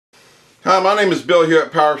Hi, my name is Bill here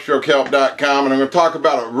at Powerstrokehelp.com, and I'm going to talk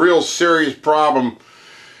about a real serious problem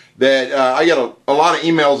that I get a lot of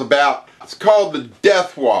emails about. It's called the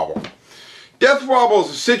death wobble. Death wobble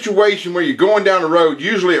is a situation where you're going down the road,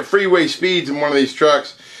 usually at freeway speeds in one of these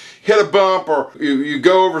trucks, hit a bump or you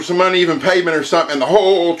go over some uneven pavement or something, and the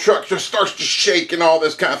whole truck just starts to shake and all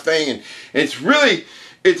this kind of thing. And it's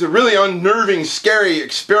a really unnerving, scary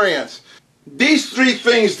experience. These three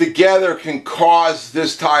things together can cause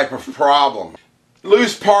this type of problem.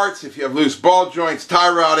 Loose parts, if you have loose ball joints, tie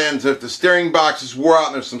rod ends, if the steering box is wore out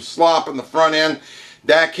and there's some slop in the front end,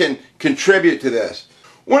 that can contribute to this.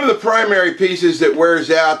 One of the primary pieces that wears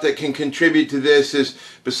out that can contribute to this is,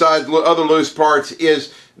 besides other loose parts,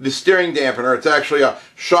 is the steering dampener. It's actually a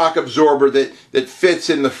shock absorber that fits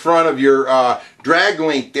in the front of your drag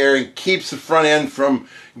link there and keeps the front end from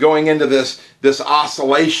going into this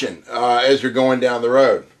oscillation as you're going down the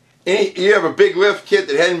road. You have a big lift kit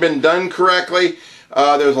that hadn't been done correctly.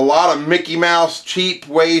 There's a lot of Mickey Mouse cheap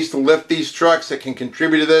ways to lift these trucks that can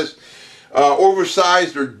contribute to this.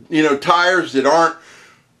 Oversized or tires that aren't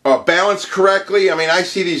balanced correctly. I mean, I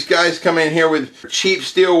see these guys come in here with cheap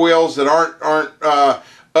steel wheels that aren't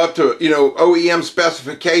up to OEM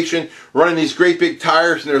specification, running these great big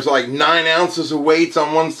tires, and there's like 9 ounces of weights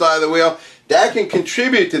on one side of the wheel. That can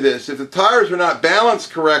contribute to this. If the tires are not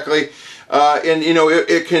balanced correctly,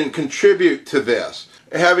 it can contribute to this.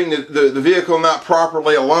 Having the vehicle not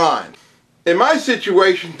properly aligned. In my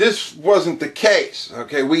situation, this wasn't the case.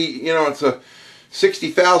 Okay, it's a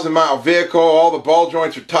 60,000 mile vehicle, all the ball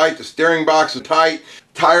joints are tight, the steering box is tight,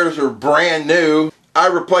 tires are brand new. I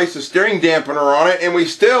replaced the steering dampener on it, and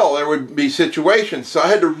there would be situations. So I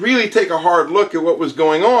had to really take a hard look at what was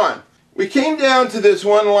going on. We came down to this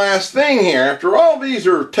one last thing here. After all these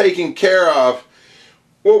are taken care of,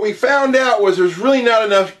 what we found out was there's really not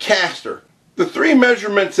enough caster. The 3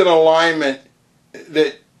 measurements in alignment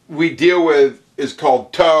that we deal with is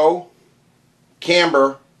called toe,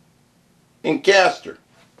 camber, and caster.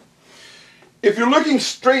 If you're looking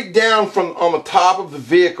straight down on the top of the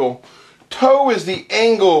vehicle, toe is the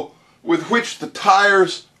angle with which the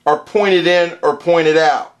tires are pointed in or pointed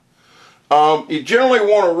out. You generally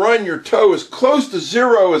want to run your toe as close to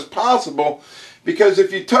 0 as possible, because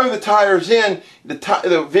if you toe the tires in,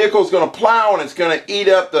 the vehicle is going to plow and it's going to eat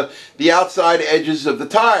up the outside edges of the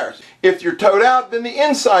tires. If you're towed out, then the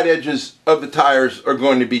inside edges of the tires are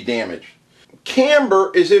going to be damaged.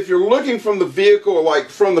 Camber is if you're looking from the vehicle, like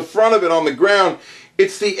from the front of it on the ground,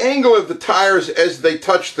 it's the angle of the tires as they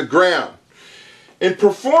touch the ground. In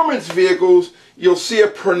performance vehicles, you'll see a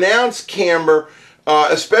pronounced camber,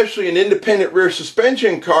 especially in independent rear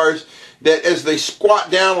suspension cars, that as they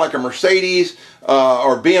squat down like a Mercedes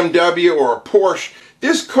or BMW or a Porsche,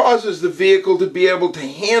 this causes the vehicle to be able to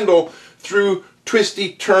handle through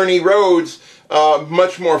twisty, turny roads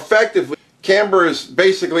much more effectively. Camber is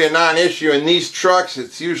basically a non-issue in these trucks.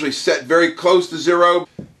 It's usually set very close to 0.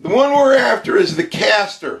 The one we're after is the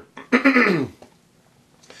caster.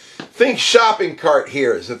 Think shopping cart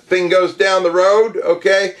here. As the thing goes down the road,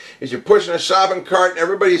 okay, as you're pushing a shopping cart, and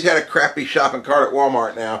everybody's had a crappy shopping cart at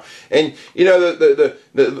Walmart now, and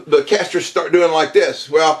the casters start doing like this.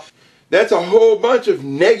 Well, that's a whole bunch of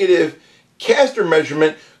negative caster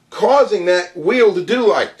measurement causing that wheel to do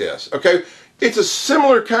like this, okay? It's a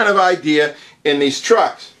similar kind of idea in these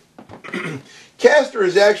trucks. Caster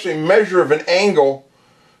is actually a measure of an angle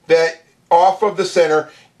that off of the center,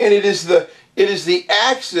 and it is the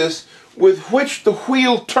axis with which the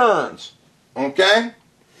wheel turns, okay?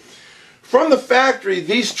 From the factory,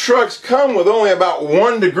 these trucks come with only about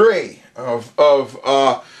 1 degree of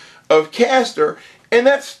caster, and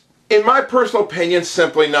that's, in my personal opinion,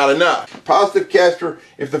 simply not enough. Positive caster,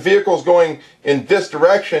 if the vehicle is going in this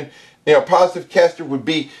direction, positive caster would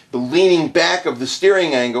be the leaning back of the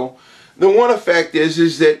steering angle. The one effect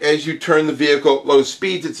is that as you turn the vehicle at low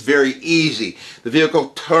speeds, it's very easy. The vehicle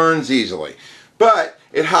turns easily. But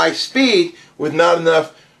at high speed, with not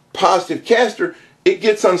enough positive caster, it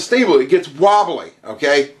gets unstable, it gets wobbly,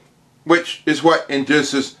 okay? Which is what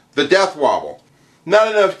induces the death wobble. Not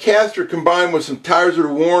enough caster combined with some tires that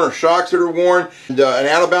are worn or shocks that are worn, and an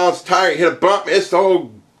out of balance tire, you hit a bump, it's the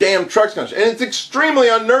whole damn truck's gonna, and it's extremely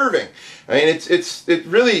unnerving. I mean, it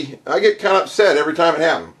really, I get kind of upset every time it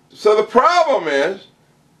happens. So the problem is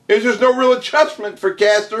there's no real adjustment for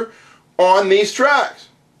caster on these trucks.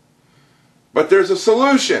 But there's a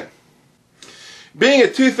solution. Being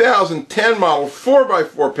a 2010 model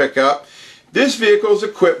 4x4 pickup, this vehicle is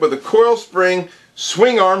equipped with a coil spring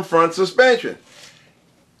swing arm front suspension.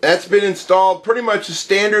 That's been installed pretty much as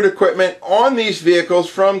standard equipment on these vehicles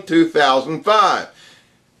from 2005.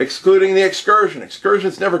 excluding the Excursion.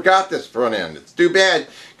 Excursion's never got this front end. It's too bad,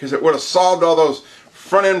 because it would have solved all those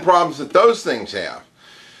front end problems that those things have.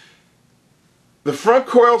 The front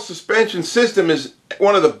coil suspension system is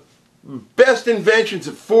one of the best inventions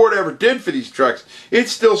that Ford ever did for these trucks.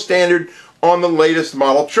 It's still standard on the latest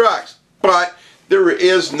model trucks, but there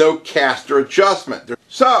is no caster adjustment.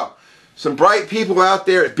 So, some bright people out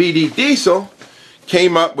there at BD Diesel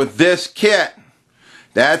came up with this kit.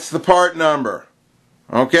 That's the part number.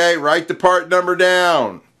 Okay, write the part number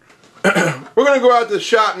down. We're going to go out to the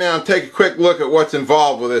shop now and take a quick look at what's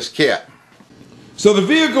involved with this kit. So the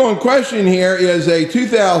vehicle in question here is a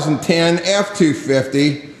 2010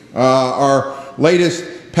 F-250, our latest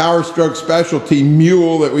Powerstroke specialty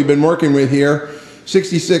mule that we've been working with here.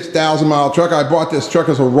 66,000 mile truck. I bought this truck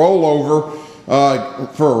as a rollover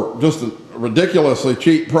for just a ridiculously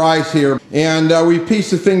cheap price here. And we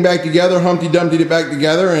pieced the thing back together, Humpty Dumpty'd it back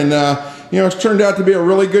together, and you know, it's turned out to be a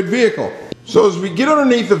really good vehicle. So as we get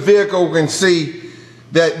underneath the vehicle, we can see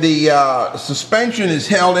that the suspension is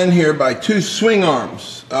held in here by two swing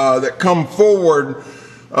arms that come forward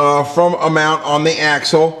from a mount on the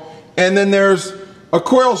axle, and then there's a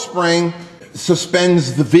coil spring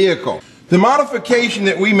suspends the vehicle. The modification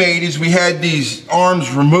that we made is we had these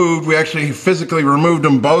arms removed. We actually physically removed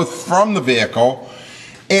them both from the vehicle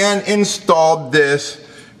and installed this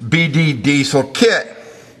BD Diesel kit.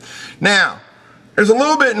 Now, there's a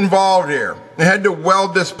little bit involved here. I had to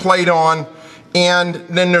weld this plate on, and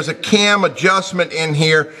then there's a cam adjustment in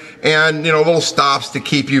here, and you know, little stops to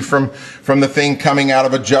keep you from the thing coming out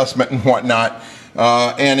of adjustment and whatnot.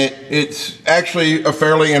 And it's actually a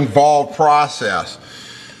fairly involved process.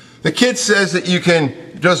 The kit says that you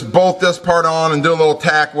can just bolt this part on and do a little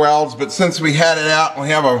tack welds, but since we had it out and we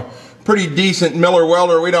have a pretty decent Miller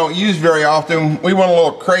welder we don't use very often, we went a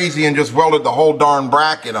little crazy and just welded the whole darn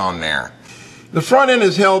bracket on there. The front end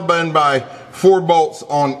is held by 4 bolts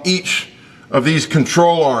on each of these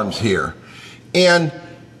control arms here. And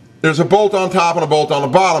there's a bolt on top and a bolt on the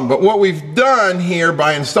bottom. But what we've done here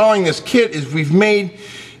by installing this kit is we've made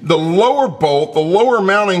the lower bolt, the lower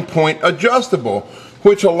mounting point, adjustable,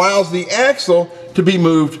 which allows the axle to be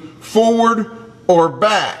moved forward or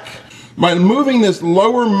back. By moving this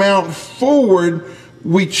lower mount forward,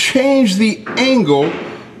 we change the angle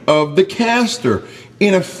of the caster,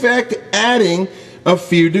 in effect adding a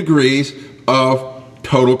few degrees of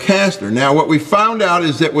total caster. Now what we found out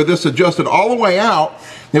is that with this adjusted all the way out,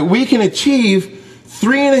 that we can achieve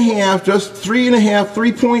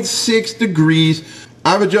 3.6 degrees.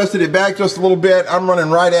 I've adjusted it back just a little bit. I'm running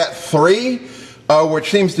right at 3.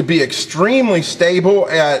 Which seems to be extremely stable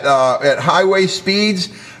at highway speeds.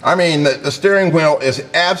 I mean, the steering wheel is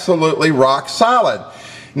absolutely rock solid.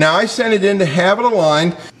 Now, I sent it in to have it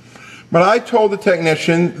aligned, but I told the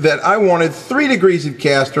technician that I wanted 3 degrees of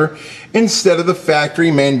caster instead of the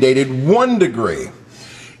factory mandated 1 degree.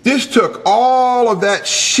 This took all of that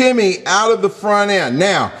shimmy out of the front end.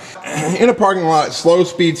 Now, in a parking lot, slow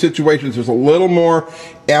speed situations, there's a little more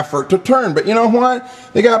effort to turn, but you know what?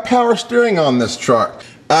 They got power steering on this truck.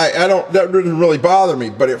 That doesn't really bother me,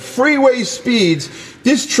 but at freeway speeds,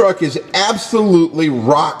 this truck is absolutely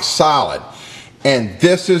rock solid. And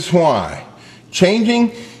this is why.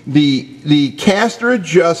 Changing the caster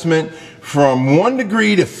adjustment from 1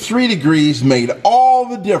 degree to 3 degrees made all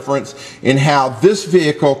the difference in how this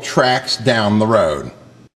vehicle tracks down the road.